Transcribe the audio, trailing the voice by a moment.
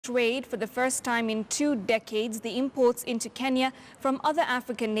Trade for the first time in 2 decades, the imports into Kenya from other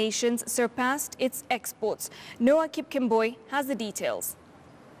African nations surpassed its exports. Noah Kipkemboi has the details.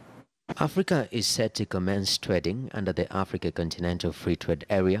 Africa is set to commence trading under the Africa Continental Free Trade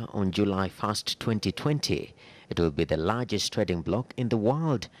Area on July 1st, 2020. It will be the largest trading bloc in the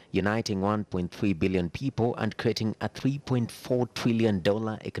world, uniting 1.3 billion people and creating a $3.4 trillion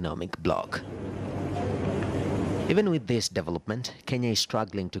economic bloc. Even with this development, Kenya is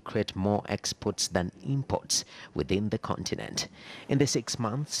struggling to create more exports than imports within the continent. In the 6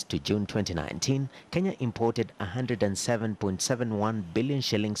 months to June 2019, Kenya imported 107.71 billion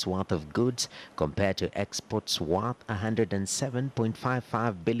shillings worth of goods compared to exports worth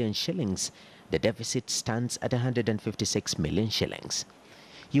 107.55 billion shillings. The deficit stands at 156 million shillings.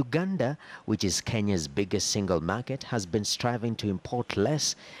 Uganda, which is Kenya's biggest single market, has been striving to import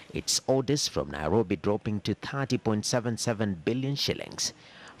less, its orders from Nairobi dropping to 30.77 billion shillings.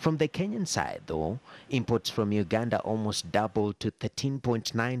 From the Kenyan side, though, imports from Uganda almost doubled to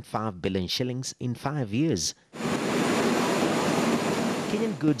 13.95 billion shillings in 5 years.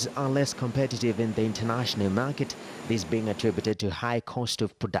 Kenyan goods are less competitive in the international market, this being attributed to high cost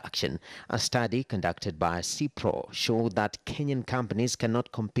of production. A study conducted by CIPRO showed that Kenyan companies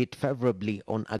cannot compete favorably on